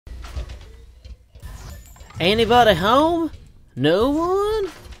Anybody home? No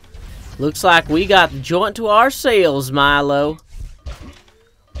one? Looks like we got the joint to ourselves, Milo.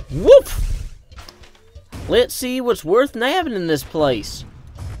 Whoop! Let's see what's worth nabbing in this place.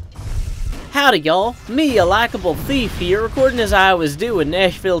 Howdy, y'all. Me, a likable thief here, recording as I was doing,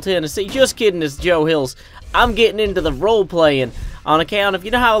 Nashville, Tennessee. Just kidding, it's Joe Hills. I'm getting into the role-playing on account of, you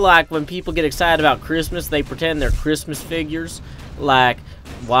know how, like, when people get excited about Christmas, they pretend they're Christmas figures? Like,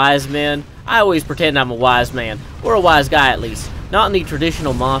 wise men? I always pretend I'm a wise man, or a wise guy at least. Not in the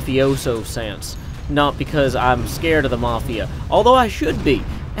traditional mafioso sense. Not because I'm scared of the mafia, although I should be.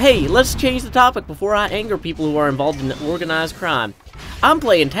 Hey, let's change the topic before I anger people who are involved in organized crime. I'm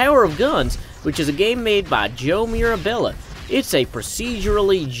playing Tower of Guns, which is a game made by Joe Mirabella. It's a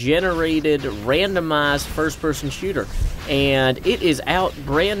procedurally generated, randomized first-person shooter, and it is out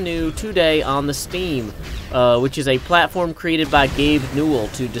brand new today on the Steam, which is a platform created by Gabe Newell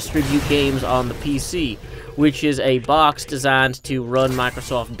to distribute games on the PC, which is a box designed to run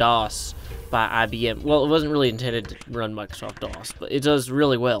Microsoft DOS by IBM. Well, it wasn't really intended to run Microsoft DOS, but it does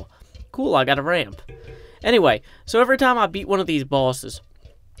really well. Cool, I got a ramp. Anyway, so every time I beat one of these bosses,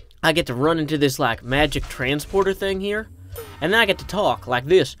 I get to run into this, like, magic transporter thing here, and then I get to talk like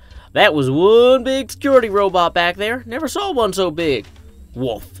this. That was one big security robot back there. Never saw one so big.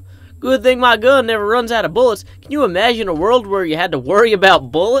 Woof. Good thing my gun never runs out of bullets. Can you imagine a world where you had to worry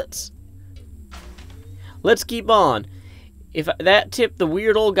about bullets? Let's keep on. If that tip the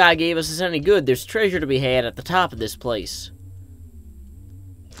weird old guy gave us is any good, there's treasure to be had at the top of this place.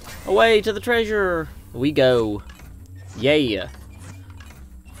 Away to the treasure we go. Yeah.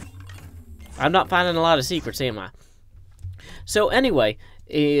 I'm not finding a lot of secrets, am I? So anyway,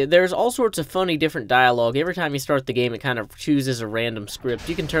 there's all sorts of funny different dialogue. Every time you start the game, it kind of chooses a random script.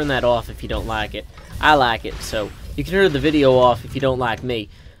 You can turn that off if you don't like it. I like it, so you can turn the video off if you don't like me.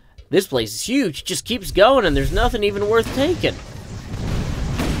 This place is huge. It just keeps going, and there's nothing even worth taking.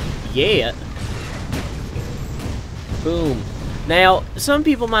 Yeah. Boom. Now, some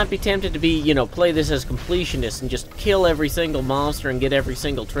people might be tempted to be, you know, play this as completionists and just kill every single monster and get every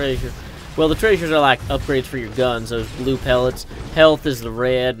single treasure. Well, the treasures are like upgrades for your guns, those blue pellets. Health is the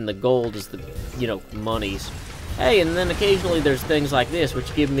red, and the gold is the, you know, monies. Hey, and then occasionally there's things like this,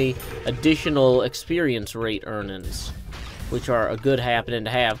 which give me additional experience rate earnings, which are a good happening to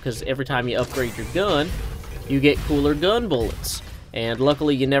have, because every time you upgrade your gun, you get cooler gun bullets. And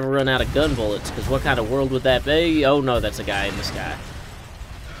luckily you never run out of gun bullets, because what kind of world would that be? Oh no, that's a guy in the sky.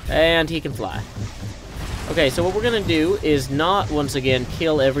 And he can fly. Okay, so what we're going to do is not, once again,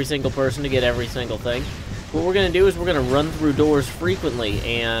 kill every single person to get every single thing. What we're going to do is we're going to run through doors frequently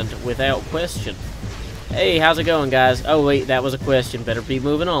and without question. Hey, how's it going, guys? Oh, wait, that was a question. Better be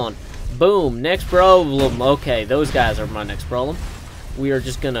moving on. Boom, next problem. Okay, those guys are my next problem. We are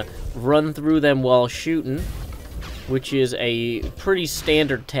just going to run through them while shooting, which is a pretty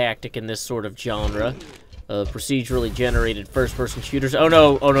standard tactic in this sort of genre. Procedurally generated first-person shooters. Oh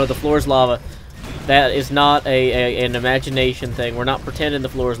no, the floor is lava. That is not an imagination thing. We're not pretending the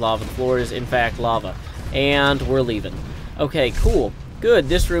floor is lava. The floor is, in fact, lava. And we're leaving. Okay, cool. Good.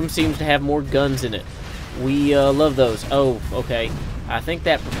 This room seems to have more guns in it. We love those. Oh, okay. I think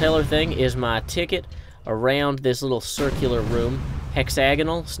that propeller thing is my ticket around this little circular room.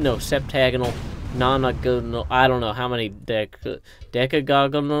 Hexagonal? No, septagonal. Nonagonal. I don't know how many decagonal.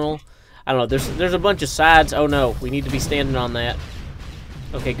 I don't know. There's a bunch of sides. Oh, no. We need to be standing on that.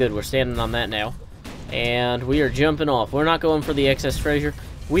 Okay, good. We're standing on that now. And we are jumping off. We're not going for the excess treasure.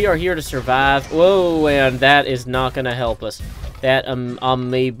 We are here to survive. Whoa, and that is not going to help us. That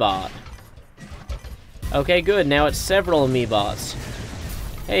Amoebot. Okay, good. Now it's several Amoebots.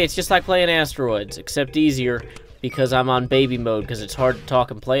 Hey, it's just like playing Asteroids, except easier because I'm on baby mode because it's hard to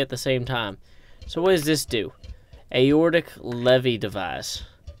talk and play at the same time. So what does this do? Aortic levy device.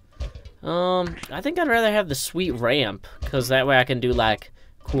 I think I'd rather have the sweet ramp, because that way I can do, like,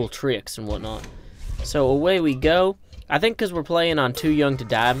 cool tricks and whatnot. So away we go. I think because we're playing on Too Young to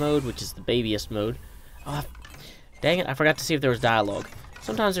Die mode, which is the babyest mode. Oh, dang it, I forgot to see if there was dialogue.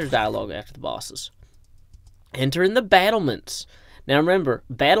 Sometimes there's dialogue after the bosses. Enter in the battlements. Now remember,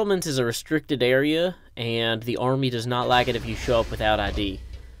 battlements is a restricted area, and the army does not like it if you show up without ID.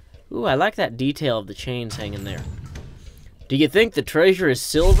 Ooh, I like that detail of the chains hanging there. Do you think the treasure is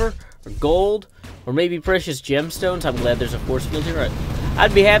silver, or gold, or maybe precious gemstones? I'm glad there's a force field here.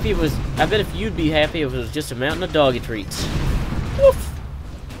 I'd be happy if it was, I bet if you'd be happy if it was just a mountain of doggy treats. Woof!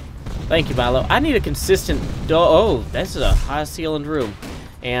 Thank you, Milo. I need a consistent oh, that's a high-ceilinged room.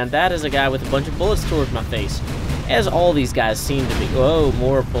 And that is a guy with a bunch of bullets towards my face. As all these guys seem to be. Whoa,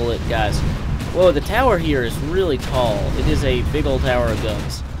 more bullet guys. Whoa, the tower here is really tall. It is a big old tower of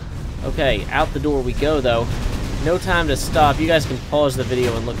guns. Okay, out the door we go, though. No time to stop. You guys can pause the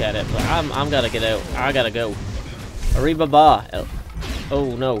video and look at it, but I'm gotta get out. I gotta go. Arriba ba.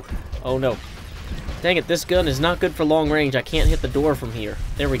 Oh, no. Oh, no. Dang it, this gun is not good for long range. I can't hit the door from here.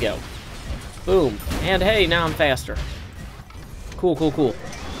 There we go. Boom. And hey, now I'm faster. Cool, cool, cool.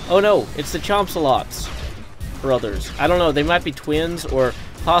 Oh no, it's the Chompsalots brothers. I don't know, they might be twins or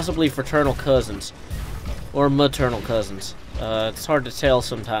possibly fraternal cousins. Or maternal cousins. It's hard to tell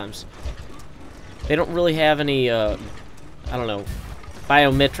sometimes. They don't really have any, I don't know,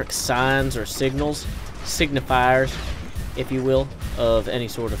 biometric signs or signals, signifiers, if you will, of any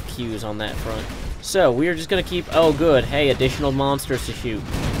sort of cues on that front. So, we are just going to keep... Oh, good. Hey, additional monsters to shoot.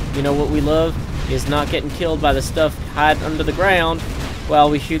 You know what we love? Is not getting killed by the stuff hiding under the ground while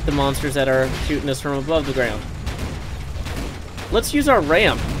we shoot the monsters that are shooting us from above the ground. Let's use our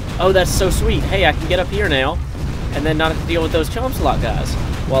ramp. Oh, that's so sweet. Hey, I can get up here now and then not have to deal with those Chompsalot guys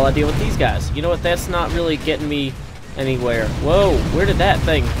while I deal with these guys. You know what? That's not really getting me anywhere. Whoa, where did that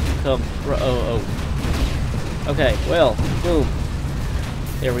thing come from? Oh. Okay, well, boom.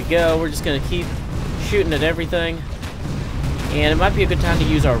 There we go. We're just going to keep shooting at everything. And it might be a good time to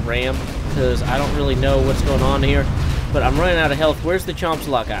use our ramp, because I don't really know what's going on here. But I'm running out of health. Where's the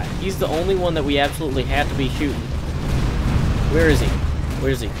Chompsalot guy? He's the only one that we absolutely have to be shooting. Where is he?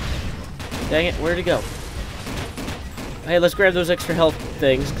 Where is he? Dang it, where'd he go? Hey, let's grab those extra health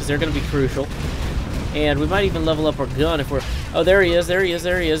things, because they're going to be crucial. And we might even level up our gun if we're... Oh, there he is, there he is,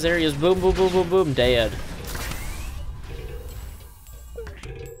 there he is, there he is. Boom, boom, boom, boom, boom, dead.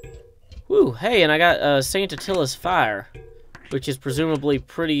 Woo, hey, and I got Saint Attila's Fire, which is presumably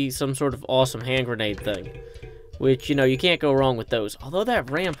pretty some sort of awesome hand grenade thing. Which, you know, you can't go wrong with those. Although that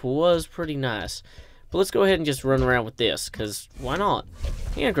ramp was pretty nice. But let's go ahead and just run around with this, because why not?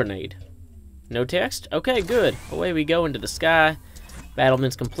 Hand grenade. No text? Okay, good. Away we go into the sky.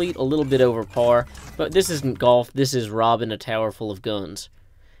 Battlement's complete, a little bit over par. But this isn't golf, this is robbing a tower full of guns.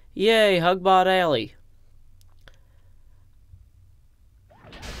 Yay, Hugbot Alley.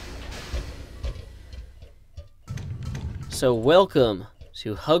 So welcome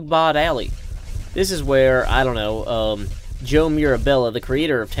to Hugbot Alley. This is where, I don't know, Joe Mirabella, the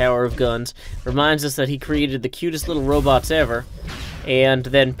creator of Tower of Guns, reminds us that he created the cutest little robots ever, and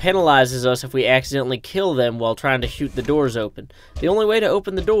then penalizes us if we accidentally kill them while trying to shoot the doors open. The only way to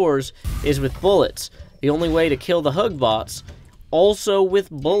open the doors is with bullets. The only way to kill the Hugbots, also with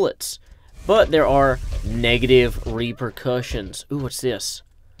bullets. But there are negative repercussions. Ooh, what's this?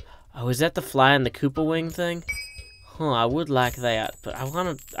 Oh, is that the fly in the Koopa wing thing? Huh, I would like that, but I'm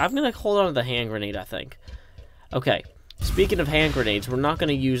gonna hold on to the hand grenade, I think. Okay, speaking of hand grenades, we're not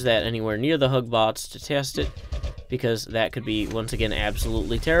gonna use that anywhere near the Hugbots to test it, because that could be, once again,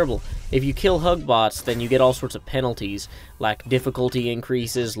 absolutely terrible. If you kill Hugbots, then you get all sorts of penalties, like difficulty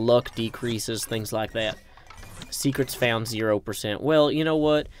increases, luck decreases, things like that. Secrets found 0%. Well, you know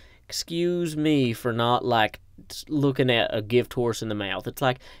what? Excuse me for not, like, looking at a gift horse in the mouth. It's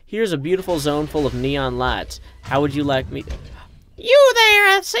like, here's a beautiful zone full of neon lights. How would you like me... You there!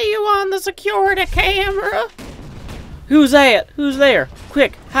 I see you on the security camera! Who's that? Who's there?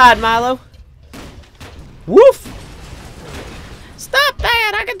 Quick, hide, Milo. Woof! Stop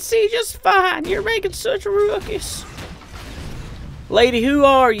that! I can see just fine. You're making such a ruckus. Lady, who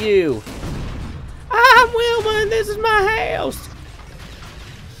are you? I'm Wilma, and this is my house.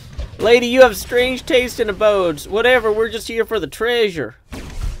 Lady, you have strange taste in abodes. Whatever, we're just here for the treasure.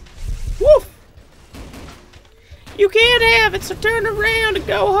 Woof! You can't have it, so turn around and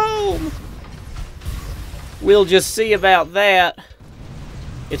go home. We'll just see about that.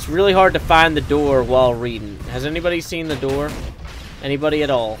 It's really hard to find the door while reading. Has anybody seen the door? Anybody at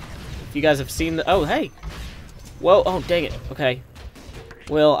all? If you guys have seen the... Oh, hey! Whoa, oh, dang it. Okay.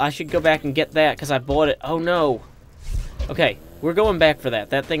 Well, I should go back and get that, because I bought it. Oh, no. Okay. We're going back for that.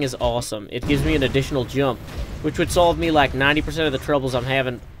 That thing is awesome. It gives me an additional jump, which would solve me like 90% of the troubles I'm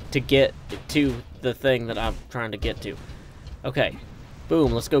having to get to the thing that I'm trying to get to. Okay.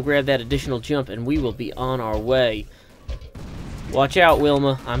 Boom. Let's go grab that additional jump, and we will be on our way. Watch out,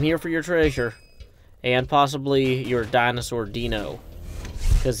 Wilma. I'm here for your treasure. And possibly your dinosaur Dino.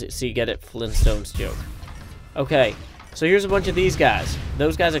 Because, see, you get it, Flintstones joke. Okay. So here's a bunch of these guys.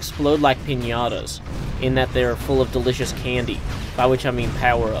 Those guys explode like piñatas, in that they're full of delicious candy, by which I mean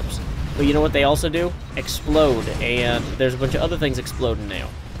power-ups. But you know what they also do? Explode, and there's a bunch of other things exploding now.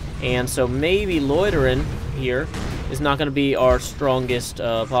 And so maybe loitering here is not going to be our strongest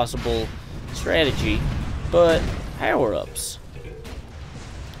possible strategy, but power-ups.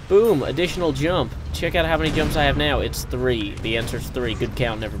 Boom, additional jump. Check out how many jumps I have now. It's 3. The answer's 3. Good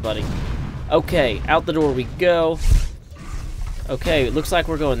counting, everybody. Okay, out the door we go. Okay, it looks like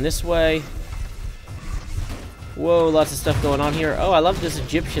we're going this way. Whoa, lots of stuff going on here. Oh, I love this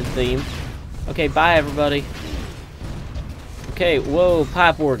Egyptian theme. Okay, bye everybody. Okay, whoa,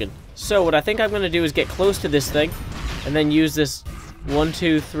 pipe organ. So what I think I'm going to do is get close to this thing, and then use this 1,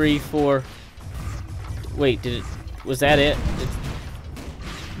 2, 3, 4... Wait, was that it?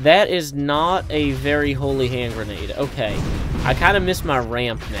 That is not a very holy hand grenade. Okay, I kind of miss my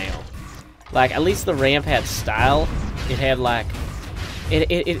ramp now. Like, at least the ramp had style. It had, like...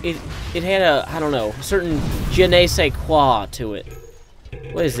 It had a, I don't know, a certain je ne sais quoi to it.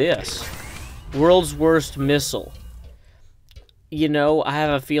 What is this? World's worst missile. You know, I have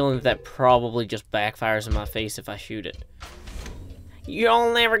a feeling that probably just backfires in my face if I shoot it.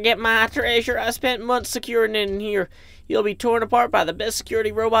 You'll never get my treasure. I spent months securing it in here. You'll be torn apart by the best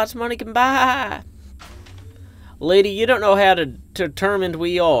security robots money can buy. Lady, you don't know how determined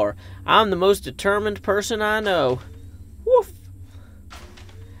we are. I'm the most determined person I know. Woof.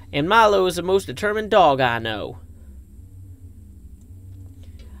 And Milo is the most determined dog I know.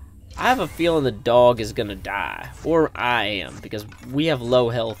 I have a feeling the dog is gonna die. Or I am, because we have low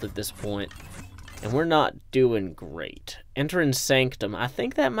health at this point. And we're not doing great. Enter in Sanctum. I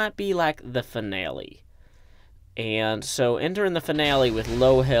think that might be like the finale. And so enter in the finale with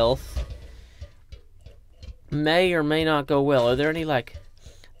low health. May or may not go well. Are there any like...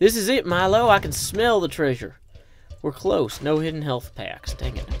 This is it, Milo. I can smell the treasure. We're close. No hidden health packs.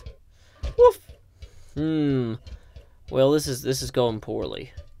 Dang it. Woof. Well, this is going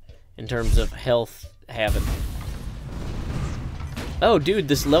poorly. In terms of health having. Oh, dude,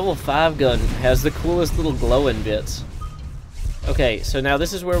 this level 5 gun has the coolest little glowing bits. Okay, so now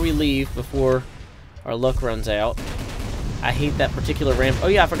this is where we leave before our luck runs out. I hate that particular ramp. Oh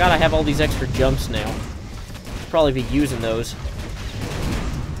yeah, I forgot I have all these extra jumps now. Should probably be using those.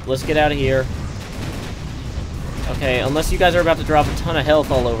 Let's get out of here. Okay, unless you guys are about to drop a ton of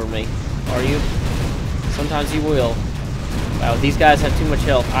health all over me. Are you? Sometimes you will. Wow, these guys have too much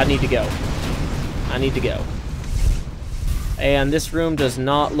health. I need to go. I need to go. And this room does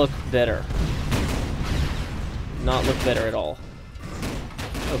not look better. Not look better at all.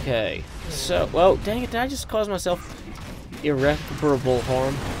 Okay. So, well, dang it, did I just cause myself irreparable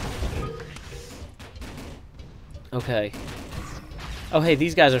harm? Okay. Oh, hey,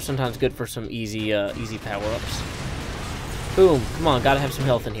 these guys are sometimes good for some easy power-ups. Boom. Come on, gotta have some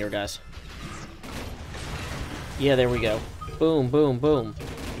health in here, guys. Yeah, there we go. Boom, boom, boom.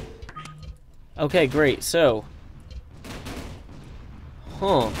 Okay, great. So...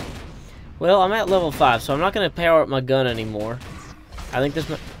 Huh. Well, I'm at level 5, so I'm not going to power up my gun anymore. I think this...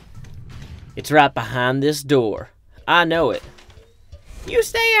 It's right behind this door. I know it. You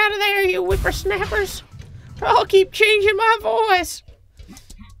stay out of there, you whippersnappers, or I'll keep changing my voice.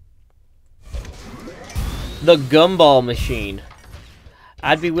 The gumball machine.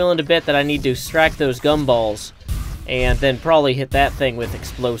 I'd be willing to bet that I need to strike those gumballs and then probably hit that thing with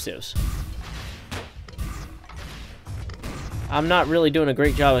explosives. I'm not really doing a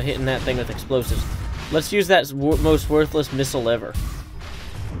great job of hitting that thing with explosives. Let's use that most worthless missile ever.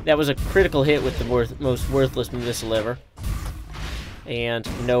 That was a critical hit with the most worthless missile ever. And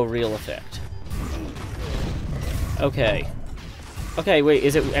no real effect. Okay. Okay, wait,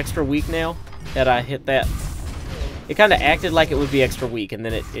 is it extra weak now that I hit that? It kind of acted like it would be extra weak, and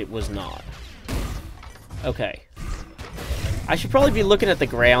then it was not. Okay. I should probably be looking at the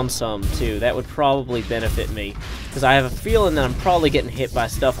ground some, too. That would probably benefit me. Because I have a feeling that I'm probably getting hit by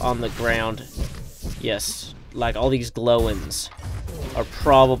stuff on the ground. Yes, like all these glowings are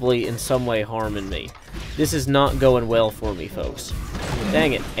probably in some way harming me. This is not going well for me, folks.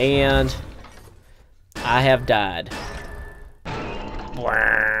 Dang it. And I have died.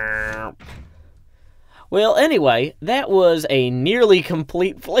 Well, anyway, that was a nearly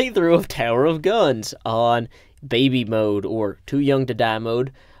complete playthrough of Tower of Guns on baby mode, or too young to die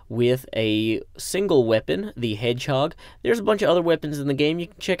mode, with a single weapon, the Hedgehog. There's a bunch of other weapons in the game. You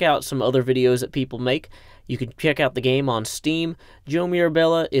can check out some other videos that people make. You can check out the game on Steam. Joe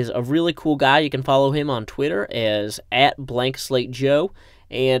Mirabella is a really cool guy. You can follow him on Twitter as @BlankSlateJoe.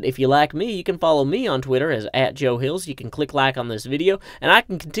 And if you like me, you can follow me on Twitter as @JoeHills. You can click like on this video, and I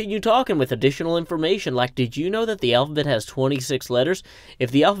can continue talking with additional information, like, did you know that the alphabet has 26 letters?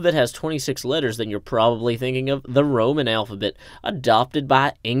 If the alphabet has 26 letters, then you're probably thinking of the Roman alphabet, adopted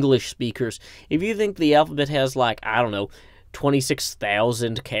by English speakers. If you think the alphabet has, like, I don't know,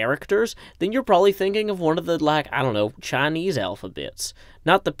 26,000 characters, then you're probably thinking of one of the, like, I don't know, Chinese alphabets.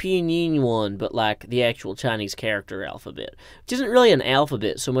 Not the pinyin one, but, like, the actual Chinese character alphabet. Which isn't really an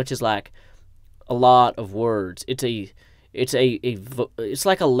alphabet so much as, like, a lot of words. It's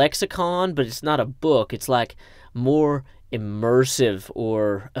like a lexicon, but it's not a book. It's, like, more immersive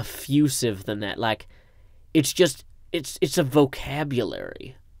or effusive than that. Like, it's just, it's a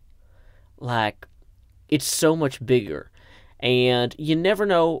vocabulary. Like, it's so much bigger. And you never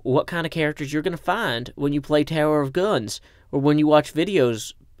know what kind of characters you're going to find when you play Tower of Guns or when you watch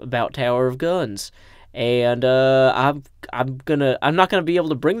videos about Tower of Guns. And I'm not gonna be able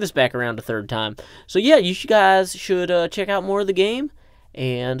to bring this back around a third time. So yeah, you guys should check out more of the game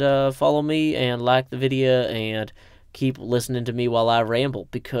and follow me and like the video and keep listening to me while I ramble,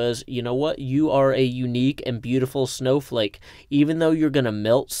 because you know what? You are a unique and beautiful snowflake. Even though you're gonna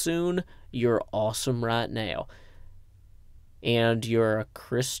melt soon, you're awesome right now. And you're a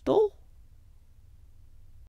crystal?